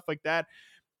motion, stuff like that.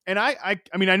 And I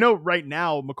mean, I know right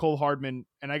now Mecole Hardman,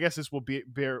 and I guess this will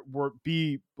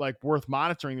be like worth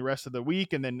monitoring the rest of the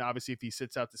week. And then obviously if he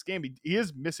sits out this game, he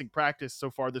is missing practice so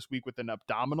far this week with an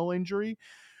abdominal injury.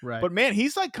 Right. But man,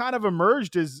 he's like kind of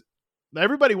emerged as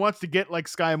everybody wants to get like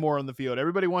Sky Moore on the field.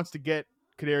 Everybody wants to get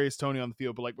Kadarius Toney on the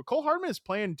field, but like Mecole Hardman is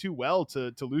playing too well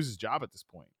to lose his job at this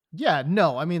point. Yeah,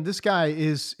 no, I mean, this guy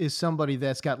is somebody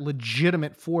that's got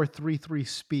legitimate 4.33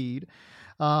 speed.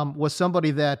 Was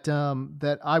somebody that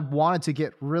I wanted to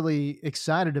get really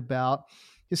excited about.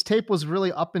 His tape was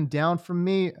really up and down for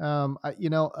me. I'm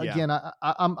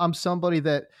somebody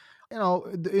that,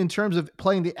 in terms of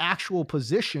playing the actual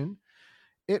position,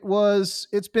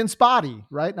 it's been spotty,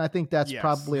 right? And I think that's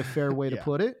probably a fair way to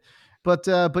put it. But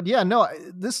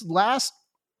this last,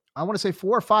 I want to say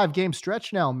 4 or 5 game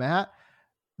stretch now, Matt,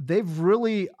 they've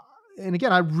really, and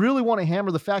again, I really want to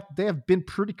hammer the fact that they have been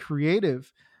pretty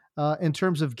creative in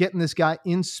terms of getting this guy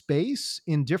in space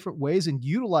in different ways and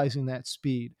utilizing that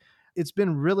speed. It's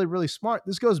been really, really smart.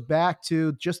 This goes back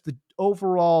to just the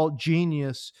overall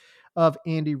genius of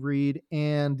Andy Reid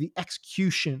and the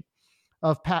execution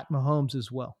of Pat Mahomes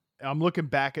as well. I'm looking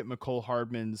back at Mecole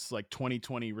Hardman's like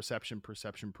 2020 reception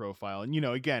perception profile. And,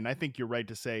 again, I think you're right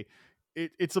to say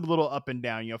it's a little up and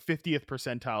down, 50th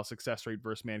percentile success rate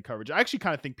versus man coverage. I actually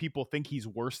kind of think people think he's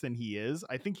worse than he is.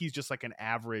 I think he's just like an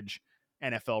average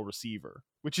NFL receiver,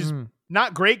 which is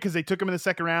not great because they took him in the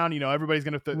second round. Everybody's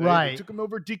going to they took him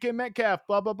over DK Metcalf,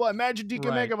 blah, blah, blah. Imagine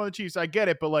DK Metcalf on the Chiefs. I get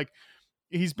it, but like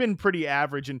he's been pretty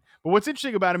average. But what's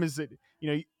interesting about him is that,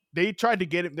 they tried to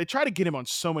get him on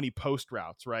so many post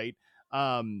routes, right?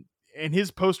 And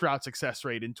his post route success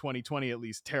rate in 2020, at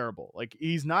least, terrible. Like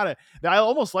he's not I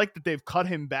almost like that they've cut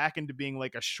him back into being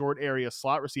like a short area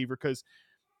slot receiver because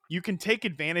you can take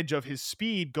advantage of his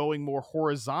speed going more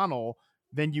horizontal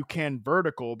than you can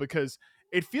vertical, because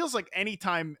it feels like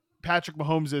anytime Patrick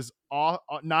Mahomes is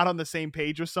not on the same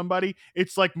page with somebody,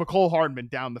 it's like Mecole Hardman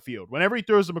down the field. Whenever he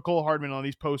throws to Mecole Hardman on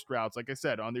these post routes, like I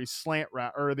said, on these slant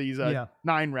route or these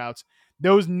 9 routes,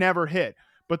 those never hit.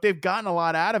 But they've gotten a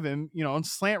lot out of him, on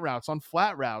slant routes, on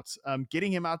flat routes,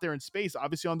 getting him out there in space,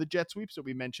 obviously on the jet sweeps that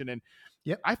we mentioned. And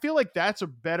I feel like that's a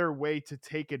better way to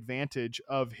take advantage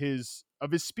of his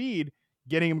speed,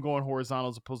 getting him going horizontal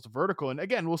as opposed to vertical. And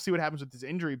again, we'll see what happens with his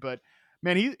injury, but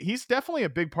man, he's definitely a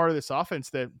big part of this offense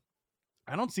that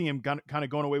I don't see him kind of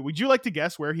going away. Would you like to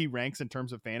guess where he ranks in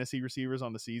terms of fantasy receivers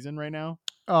on the season right now?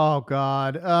 Oh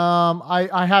God.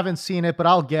 I haven't seen it, but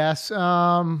I'll guess.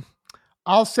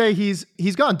 I'll say he's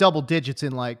gone double digits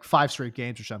in like 5 straight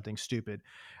games or something stupid.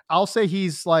 I'll say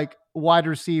he's like wide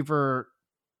receiver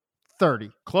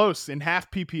 30. Close. In half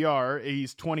PPR,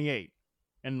 he's 28.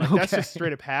 And like that's just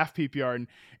straight up half PPR. And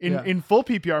in full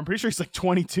PPR, I'm pretty sure he's like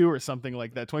 22 or something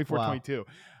like that, 24, 22,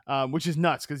 which is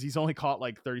nuts because he's only caught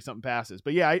like 30 something passes.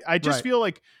 But yeah, I just feel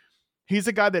like he's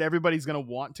a guy that everybody's going to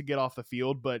want to get off the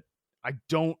field, but I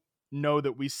don't know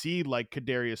that we see like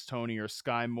Kadarius Toney or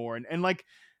Sky Moore. And like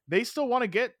they still want to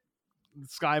get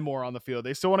Sky Moore on the field.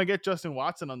 They still want to get Justin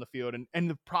Watson on the field. And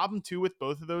the problem too with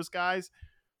both of those guys,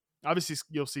 obviously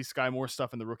you'll see Sky Moore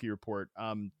stuff in the rookie report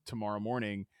tomorrow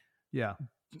morning. Yeah.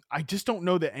 I just don't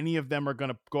know that any of them are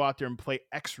going to go out there and play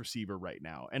X receiver right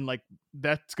now. And like,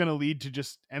 that's going to lead to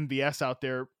just MVS out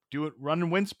there running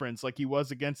wind sprints like he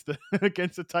was against the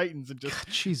Titans and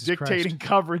just dictating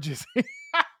coverages.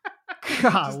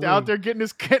 Just out there getting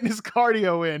his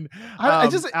cardio in.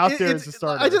 As a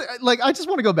starter. I just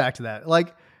want to go back to that.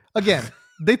 Like, again,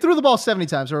 they threw the ball 70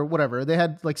 times or whatever. They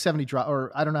had like 70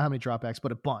 or I don't know how many dropbacks,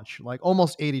 but a bunch, like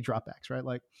almost 80 dropbacks, right?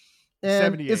 Like,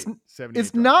 and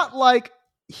it's not like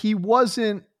he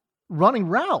wasn't running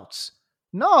routes.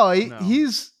 No,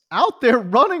 he's out there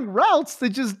running routes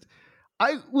that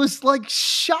I was like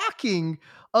shocking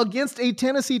against a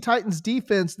Tennessee Titans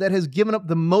defense that has given up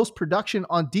the most production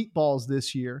on deep balls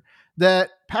this year, that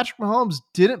Patrick Mahomes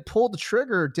didn't pull the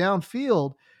trigger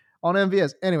downfield on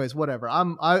MVS. Anyways, whatever.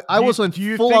 I was on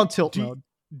full on tilt mode.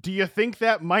 Do you think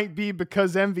that might be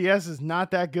because MVS is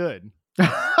not that good?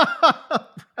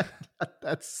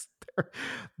 That's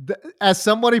as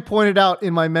somebody pointed out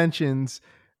in my mentions,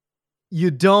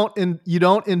 you don't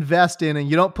invest in and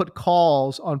you don't put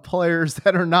calls on players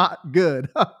that are not good.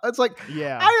 It's like,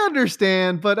 yeah, I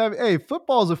understand, but hey,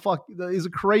 football is a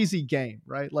crazy game,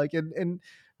 right? Like, and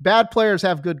bad players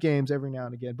have good games every now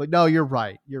and again. But no, you're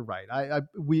right.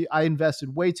 I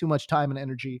invested way too much time and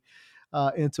energy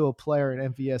into a player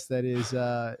in MVS that is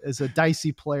a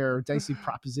dicey player, dicey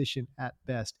proposition at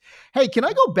best. Hey, can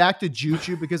I go back to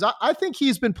Juju? Because I think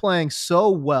he's been playing so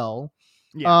well.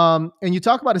 Yeah. And you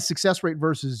talk about his success rate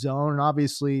versus zone. And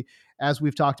obviously, as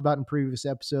we've talked about in previous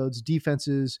episodes,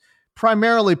 defenses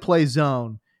primarily play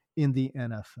zone in the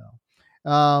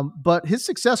NFL. But his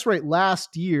success rate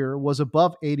last year was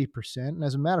above 80%. And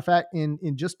as a matter of fact, in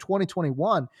just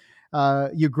 2021,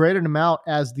 you graded him out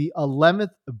as the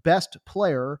 11th best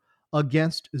player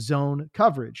against zone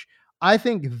coverage. I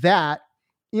think that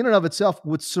in and of itself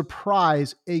would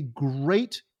surprise a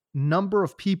great number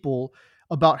of people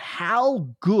about how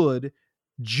good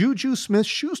Juju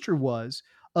Smith-Schuster was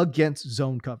against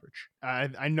zone coverage.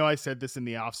 I know I said this in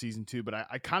the offseason too, but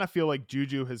I kind of feel like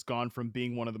Juju has gone from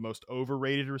being one of the most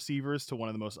overrated receivers to one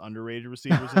of the most underrated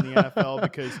receivers in the NFL,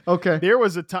 because there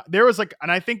was a time,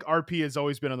 and I think RP has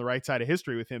always been on the right side of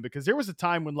history with him, because there was a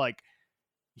time when like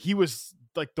he was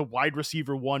like the wide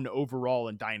receiver 1 overall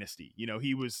in Dynasty. You know,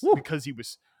 he was, because he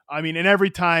was, I mean, and every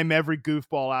time every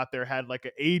goofball out there had like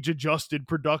an age-adjusted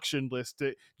production list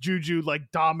that Juju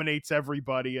like dominates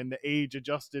everybody in the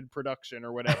age-adjusted production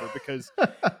or whatever, because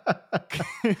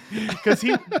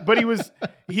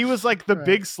he was like the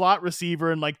big slot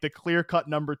receiver and like the clear-cut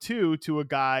number 2 to a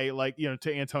guy like, you know,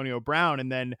 to Antonio Brown. And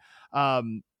then I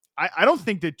don't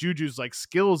think that Juju's like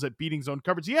skills at beating zone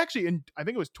coverage. He actually, I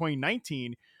think it was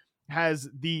 2019, has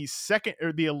the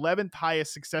 11th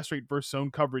highest success rate versus zone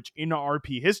coverage in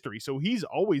RP history. So he's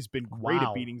always been great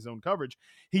at beating zone coverage.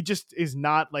 He just is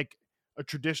not like a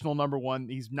traditional number 1.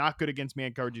 He's not good against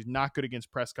man coverage. He's not good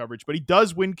against press coverage, but he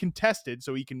does win contested,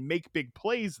 so he can make big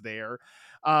plays there.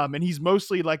 And he's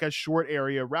mostly like a short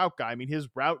area route guy. I mean, his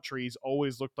route trees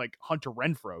always looked like Hunter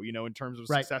Renfrow, you know, in terms of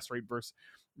success rate versus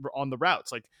on the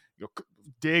routes, like, you know,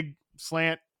 dig,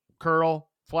 slant, curl,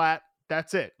 flat.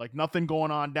 That's it. Like nothing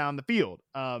going on down the field.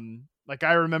 Like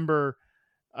I remember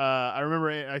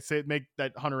I say make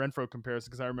that Hunter Renfrow comparison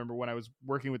because I remember when I was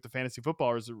working with the fantasy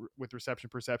footballers with reception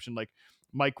perception, like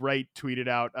Mike Wright tweeted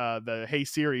out the "Hey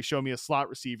Siri, show me a slot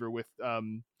receiver with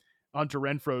Hunter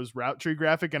Renfrow's route tree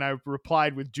graphic," and I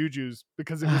replied with Juju's,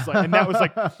 because it was like, and that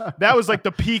was like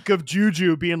the peak of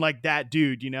Juju being like that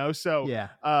dude, you know? So yeah.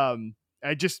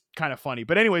 I just kind of funny.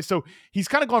 But anyway, so he's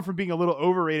kind of gone from being a little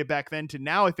overrated back then to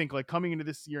now, I think, like coming into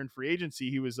this year in free agency,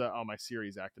 he was, my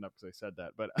Siri's acting up because I said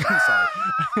that, but I'm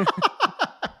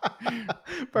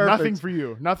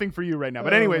sorry. Nothing for you right now.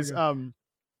 But anyways,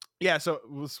 yeah. So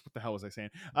what the hell was I saying?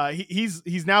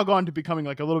 He's now gone to becoming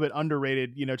like a little bit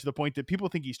underrated, you know, to the point that people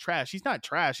think he's trash. He's not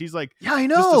trash. He's like, yeah, I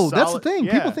know. That's the thing.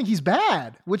 Yeah. People think he's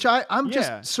bad, which I'm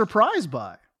just surprised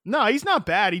by. No, he's not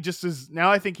bad. He just is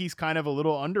now. I think he's kind of a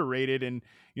little underrated, and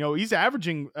you know, he's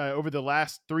averaging over the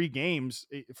last 3 games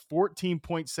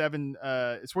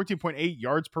 14.7. It's 14.8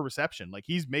 yards per reception. Like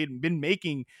he's been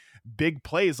making big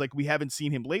plays like we haven't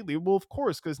seen him lately. Well, of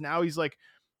course, because now he's like,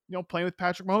 you know, playing with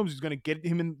Patrick Mahomes, who's going to get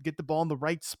him and get the ball in the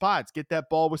right spots, get that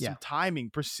ball with some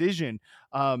timing, precision.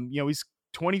 You know, he's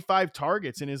 25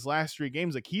 targets in his last 3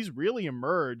 games. Like he's really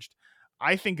emerged,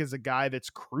 I think, as a guy that's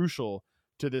crucial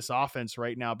to this offense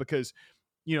right now, because,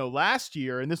 you know, last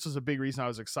year, and this was a big reason I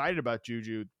was excited about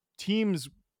Juju, teams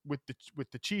with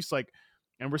the Chiefs, like,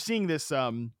 and we're seeing this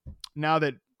now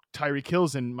that Tyreek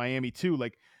Hill's in Miami too,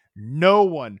 like no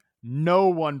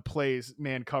one plays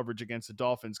man coverage against the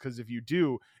Dolphins, because if you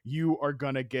do, you are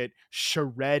gonna get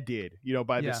shredded, you know,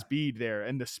 by the speed there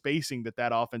and the spacing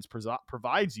that offense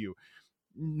provides you.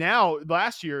 Now,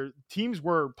 last year, teams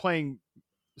were playing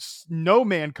no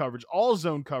man coverage, all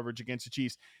zone coverage against the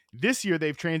Chiefs. This year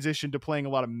they've transitioned to playing a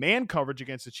lot of man coverage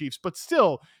against the Chiefs, but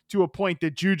still to a point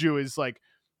that Juju is like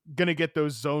going to get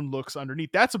those zone looks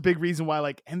underneath. That's a big reason why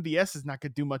like MVS is not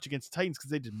going to do much against the Titans, because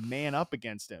they just man up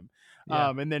against him.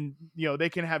 Yeah. And then, you know, they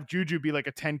can have Juju be like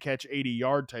a 10 catch,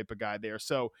 80-yard type of guy there.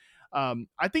 So I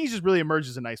think he's just really emerged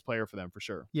as a nice player for them for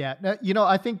sure. Yeah. Now, you know,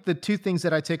 I think the 2 things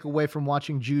that I take away from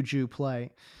watching Juju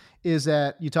play is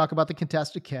that you talk about the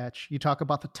contested catch, you talk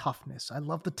about the toughness. I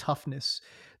love the toughness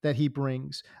that he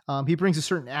brings. He brings a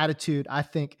certain attitude, I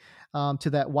think, to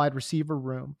that wide receiver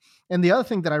room. And the other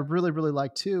thing that I really, really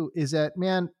like too is that,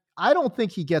 man, I don't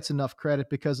think he gets enough credit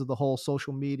because of the whole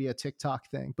social media TikTok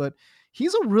thing, but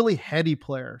he's a really heady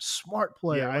player, smart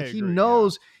player. Yeah, like I he agree,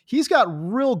 knows he's got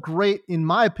real great, in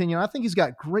my opinion, I think he's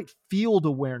got great field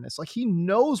awareness. Like he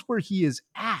knows where he is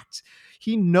at.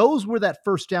 He knows where that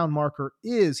first down marker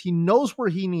is. He knows where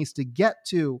he needs to get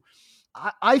to.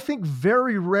 I think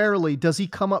very rarely does he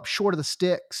come up short of the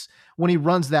sticks when he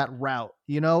runs that route,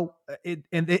 and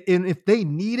if they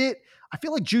need it, I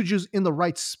feel like Juju's in the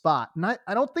right spot. And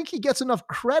I don't think he gets enough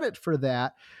credit for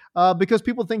that because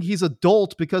people think he's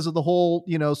adult because of the whole,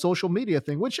 social media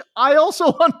thing, which I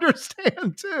also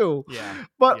understand too. Yeah.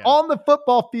 But on the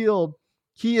football field,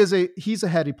 he's a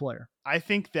heady player. I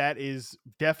think that is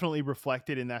definitely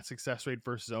reflected in that success rate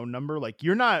versus zone number. Like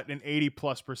you're not an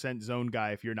 80+% zone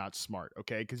guy if you're not smart.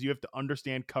 Okay. Cause you have to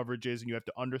understand coverages and you have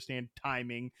to understand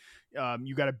timing.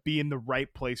 You got to be in the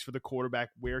right place for the quarterback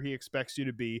where he expects you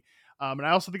to be. And I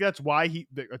also think that's why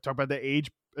talk about the age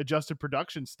adjusted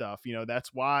production stuff.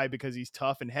 That's why, because he's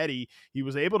tough and heady, he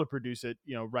was able to produce it,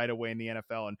 right away in the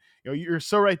NFL. And you're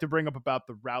so right to bring up about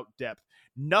the route depth.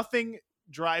 Nothing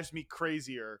drives me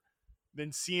crazier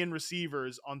than seeing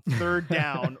receivers on third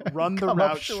down run the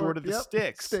route short of the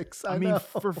sticks. I mean,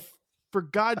 for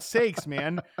God's sakes,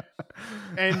 man.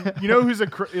 And who's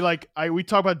we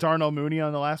talked about Darnell Mooney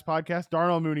on the last podcast.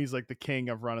 Darnell Mooney's like the king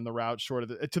of running the route short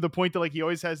of to the point that like he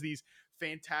always has these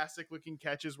fantastic looking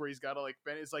catches where he's got to like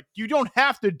bend. It's like, you don't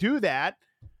have to do that.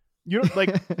 You don't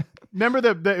like remember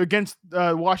the against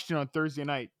Washington on Thursday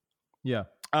night. Yeah.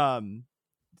 Darnell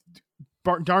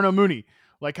Mooney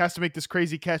like has to make this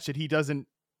crazy catch that it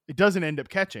doesn't end up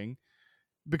catching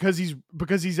because he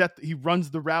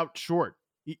runs the route short.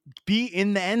 Be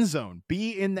in the end zone,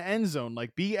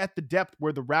 like be at the depth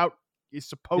where the route is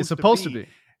supposed to be.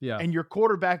 Yeah. And your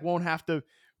quarterback won't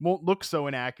look so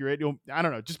inaccurate. I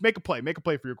don't know, just make a play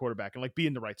for your quarterback and like be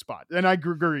in the right spot. And I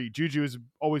agree. Juju has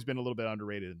always been a little bit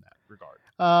underrated in that regard.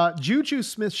 Juju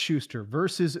Smith-Schuster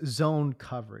versus zone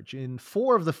coverage in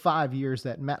 4 of the 5 years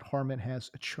that Matt Harmon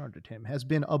has charted him has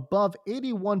been above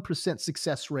 81%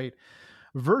 success rate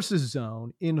versus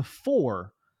zone in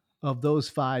 4 of those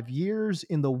 5 years.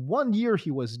 In the 1 year he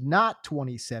was not,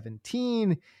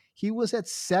 2017, he was at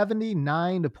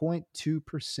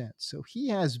 79.2%. So he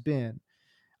has been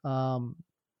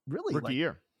really rookie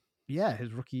year. Yeah,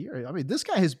 his rookie year. I mean, this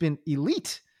guy has been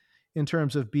elite in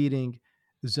terms of beating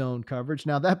zone coverage.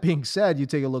 Now, that being said, you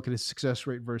take a look at his success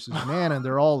rate versus man, and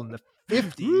they're all in the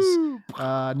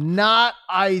 50s. Not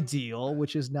ideal,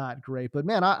 which is not great. But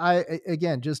man, I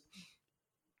again, just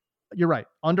you're right,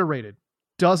 underrated.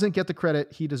 Doesn't get the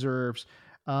credit he deserves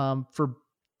for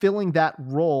filling that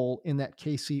role in that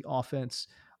KC offense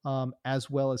as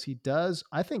well as he does.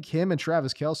 I think him and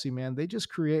Travis Kelce, man, they just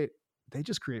create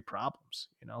problems,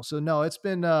 So no, it's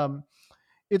been good.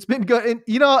 And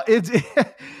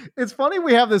it's funny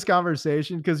we have this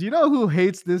conversation because who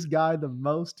hates this guy the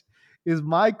most is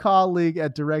my colleague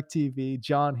at DirecTV,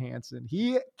 John Hansen.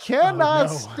 He cannot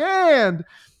stand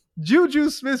Juju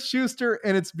Smith-Schuster,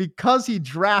 and it's because he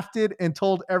drafted and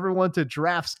told everyone to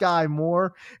draft Sky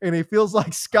Moore, and he feels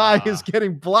like Sky is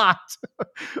getting blocked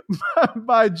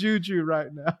by Juju right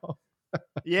now.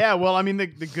 Yeah, well, I mean, the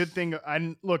good thing,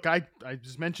 I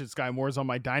just mentioned Sky Moore's on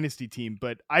my dynasty team,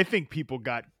 but I think people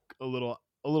got a little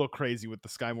crazy with the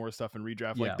Sky Moore stuff in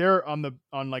redraft. Like they're on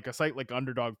like a site like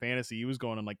Underdog Fantasy, he was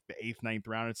going in like the 8th, 9th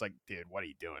round. It's like, dude, what are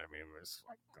you doing? I mean, it was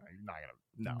like not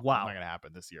gonna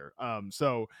happen this year.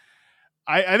 So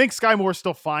I think Sky Moore's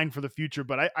still fine for the future,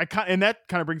 but and that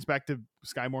kind of brings back to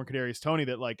Sky Moore and Kadarius Toney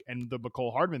and the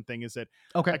McCole Hardman thing is that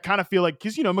I kind of feel like,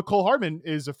 because McCole Hardman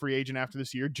is a free agent after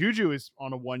this year. Juju is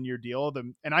on a 1-year deal,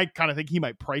 and I kind of think he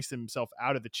might price himself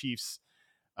out of the Chiefs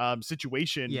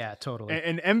situation. Yeah, totally.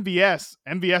 And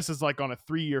MVS is like on a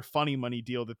 3-year funny money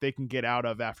deal that they can get out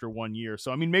of after 1 year.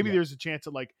 So I mean, maybe there's a chance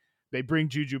that like they bring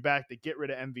Juju back, they get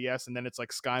rid of MVS, and then it's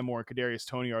like Sky Moore and Kadarius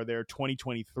Toney are their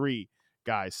 2023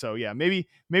 guys. So yeah, maybe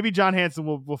John Hansen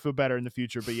will feel better in the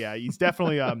future. But yeah, he's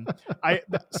definitely I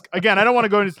don't want to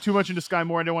go into too much into Sky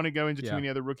Moore. I don't want to go into too many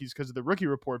other rookies because of the rookie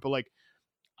report, but like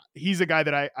he's a guy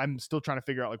that I'm still trying to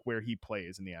figure out like where he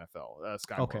plays in the NFL.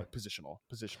 Sky Moore, like, positional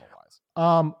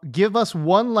wise. Give us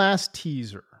one last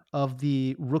teaser of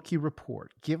the rookie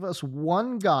report. Give us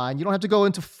one guy, and you don't have to go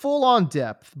into full on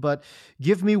depth, but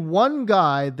give me one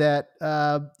guy that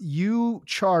you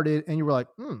charted and you were like,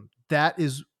 that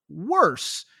is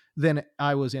worse than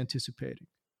I was anticipating.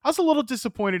 I was a little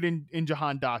disappointed in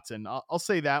Jahan Dotson. I'll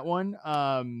say that one.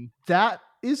 That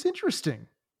is interesting.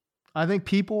 I think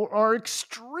people are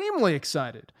extremely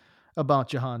excited about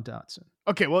Jahan Dotson.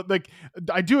 Okay, well, like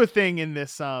I do a thing in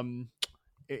this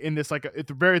like at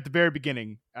the very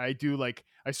beginning. I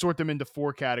sort them into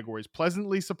 4 categories: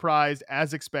 pleasantly surprised,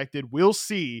 as expected, we'll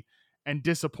see, and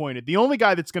disappointed. The only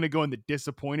guy that's going to go in the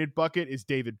disappointed bucket is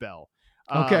David Bell.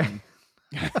 Okay.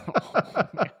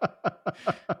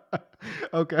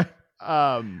 Okay.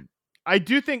 I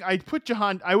do think I put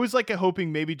Jahan. I was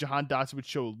hoping maybe Jahan Dotson would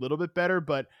show a little bit better,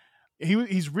 but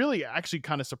he's really actually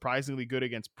kind of surprisingly good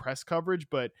against press coverage.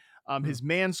 But his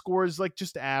man score is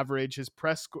just average. His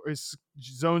his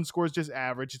zone score is just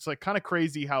average. It's kind of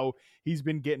crazy how he's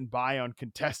been getting by on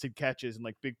contested catches and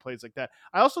big plays like that.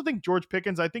 I also think George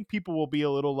Pickens. I think people will be a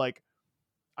little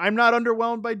I'm not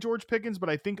underwhelmed by George Pickens, but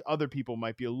I think other people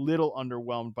might be a little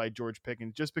underwhelmed by George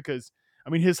Pickens just because,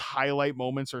 his highlight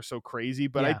moments are so crazy,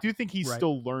 but I do think he's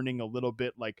still learning a little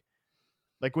bit. Like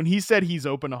when he said he's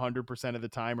open 100% of the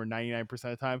time or 99% of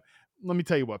the time, let me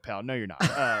tell you what, pal. No, you're not.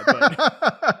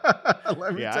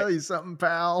 Let me tell you something,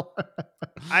 pal.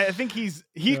 I think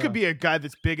he could be a guy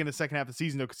that's big in the second half of the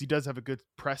season though, because he does have a good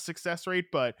press success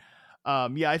rate, but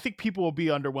I think people will be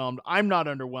underwhelmed. I'm not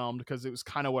underwhelmed because it was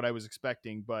kind of what I was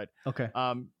expecting, but okay.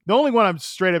 The only one I'm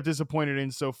straight up disappointed in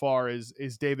so far is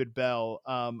David Bell.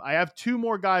 I have 2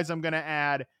 more guys I'm going to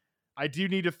add. I do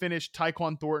need to finish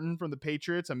Tyquan Thornton from the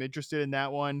Patriots. I'm interested in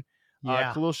that one.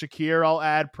 Yeah. Khalil Shakir, I'll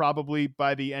add probably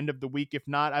by the end of the week. If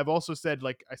not, I've also said,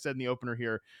 like I said in the opener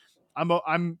here,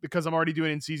 I'm because I'm already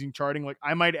doing in-season charting.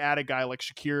 I might add a guy like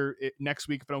Shakir next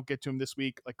week if I don't get to him this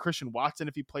week. Like Christian Watson,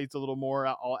 if he plays a little more,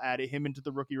 I'll add him into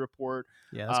the rookie report.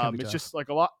 Yeah, that's gonna be it's tough. just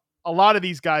a lot of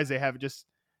these guys they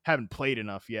haven't played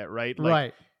enough yet, right?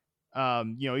 Right.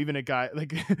 Even a guy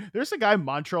there's a guy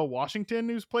Montrell Washington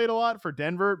who's played a lot for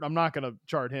Denver. I'm not gonna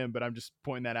chart him, but I'm just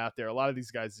pointing that out there. A lot of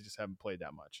these guys just haven't played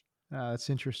that much. That's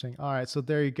interesting. All right. So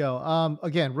there you go.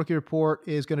 Again, Rookie Report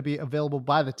is going to be available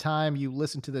by the time you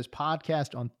listen to this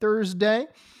podcast on Thursday.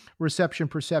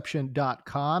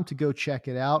 receptionperception.com to go check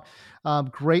it out.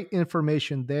 Great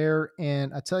information there.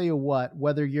 And I tell you what,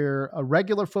 whether you're a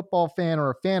regular football fan or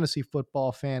a fantasy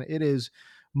football fan, it is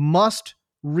must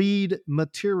read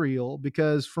material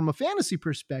because from a fantasy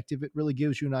perspective, it really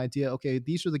gives you an idea. Okay,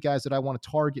 these are the guys that I want to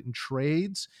target in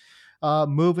trades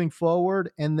moving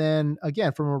forward. And then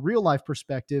again, from a real life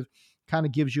perspective, kind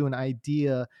of gives you an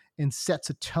idea and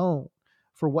sets a tone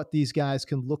for what these guys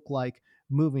can look like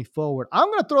moving forward. I'm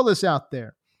going to throw this out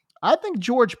there. I think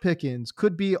George Pickens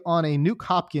could be on a Nuke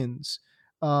Hopkins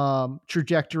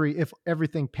trajectory if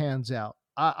everything pans out.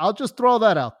 I'll just throw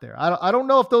that out there. I don't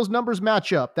know if those numbers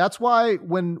match up. That's why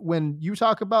when you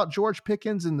talk about George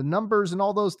Pickens and the numbers and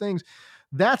all those things,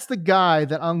 that's the guy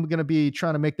that I'm going to be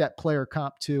trying to make that player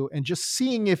comp to and just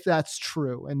seeing if that's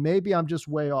true. And maybe I'm just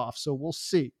way off. So we'll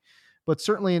see. But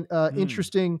certainly an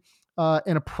interesting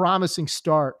and a promising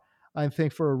start, I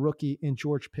think, for a rookie in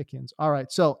George Pickens. All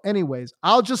right. So anyways,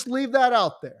 I'll just leave that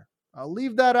out there.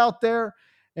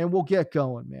 And we'of get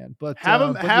going, man. But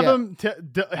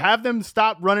have them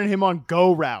stop running him on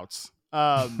go routes.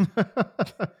 Enough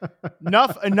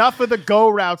of the go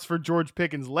routes for George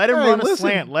Pickens. Let him run a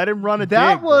slant. Let him run a dig.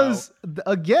 That was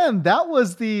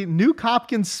the Nuke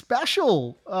Hopkins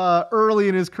special early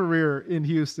in his career in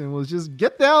Houston. Was just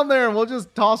get down there and we'll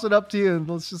just toss it up to you and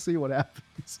let's just see what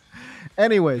happens.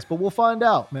 Anyways, but we'll find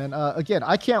out, man. Again,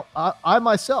 I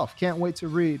myself can't wait to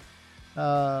read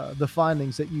the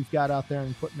findings that you've got out there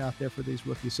and putting out there for these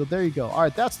rookies. So there you go. All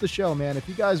right, that's the show, man. If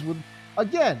you guys would,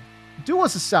 again, do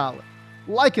us a solid.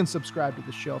 Like and subscribe to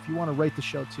the show. If you want to rate the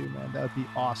show too, man, that would be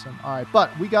awesome. All right, but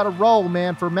we got to roll,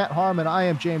 man. For Matt Harmon, I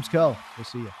am James Coe. We'll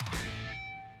see you.